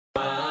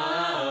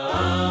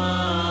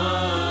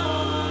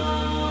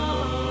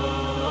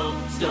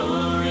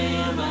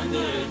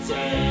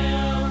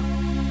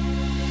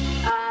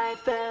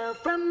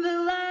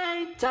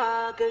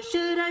or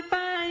should I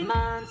fight?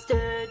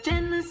 Monster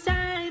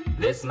genocide,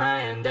 this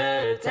my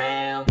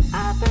Undertale.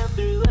 I fell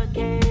through a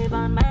cave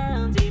on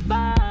Mount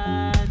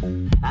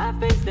Ebot. I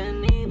faced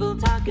an evil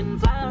talking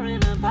flower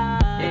in a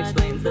pot.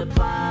 Explains the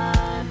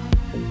plot.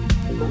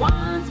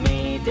 Wants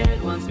me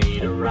dead, wants me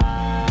to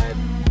rot.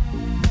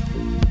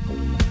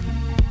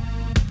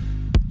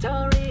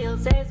 Toriel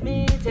saves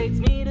me, takes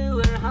me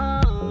to her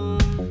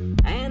home,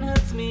 and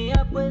hooks me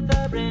up with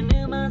a brand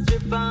new monster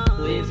phone.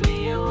 Leaves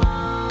me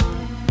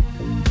alone,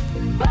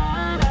 but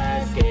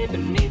I escape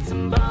and need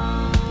some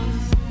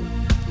bones.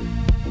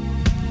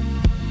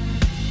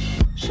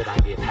 Should I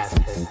be a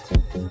pacifist,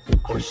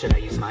 or should I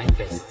use my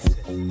fists?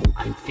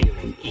 I'm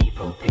feeling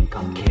evil, think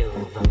I'll kill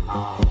them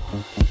all.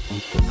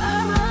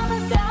 I'm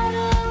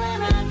homicidal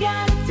and I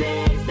got a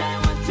taste. I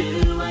want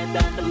to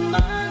wipe out the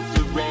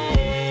monster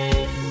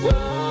race.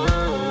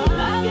 Whoa,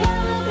 I got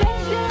no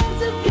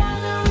patience, I've got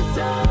no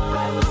resolve.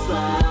 I will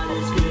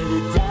slaughter, screw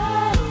the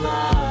devil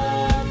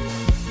up.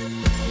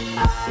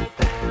 I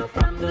fell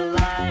from the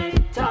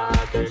light,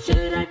 talk or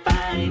should I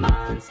fight?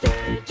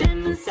 Monster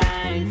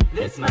genocide,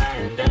 this my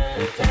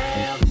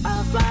Undertale.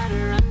 I'll slide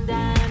or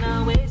undone,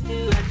 no ways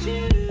to I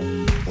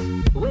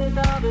choose. With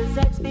all this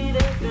XP,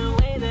 there's no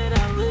way that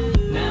I'll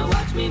lose. Now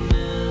watch me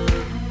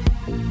move,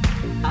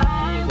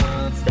 I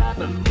won't stop,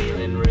 I'm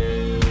feeling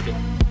rude.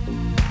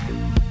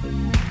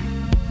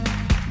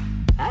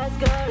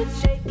 Asgard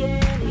is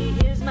shaking, he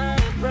hears my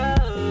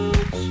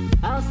approach.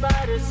 I'll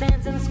slide her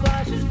sands and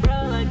squash his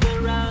bro like a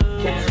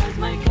roach. Kara's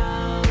my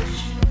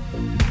coach,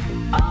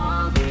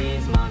 all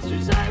these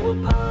monsters I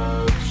will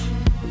poach.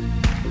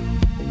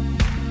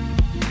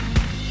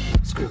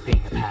 Screw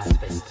being a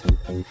pacifist,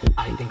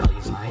 I think I'll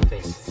use my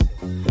fists.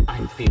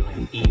 I'm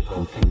feeling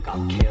evil, think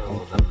I'll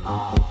kill them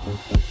all.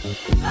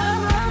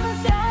 I'm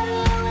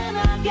homicidal and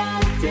I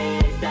got a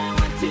taste. I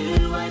want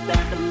to wipe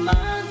out the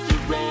monster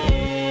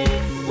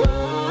race.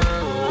 Whoa,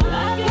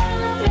 I got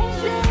no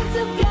patience,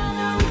 I've got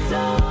no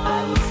resolve.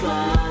 I will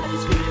slaughter,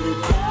 screw the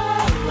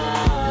devil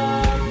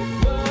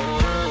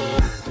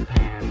up.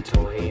 Hand,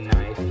 toy,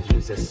 knife,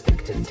 use a stick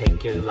to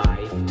take your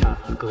life.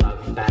 Tough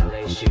glove,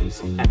 ballet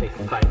shoes, epic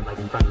fight like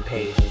front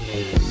page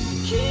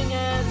news. King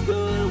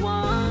Asgore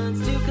wants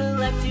to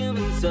collect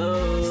human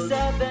souls.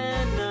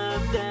 7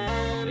 of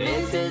them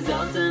is his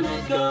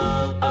ultimate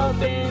goal.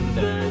 Open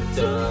the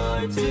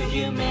door to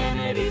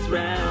humanity's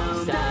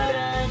realm. Start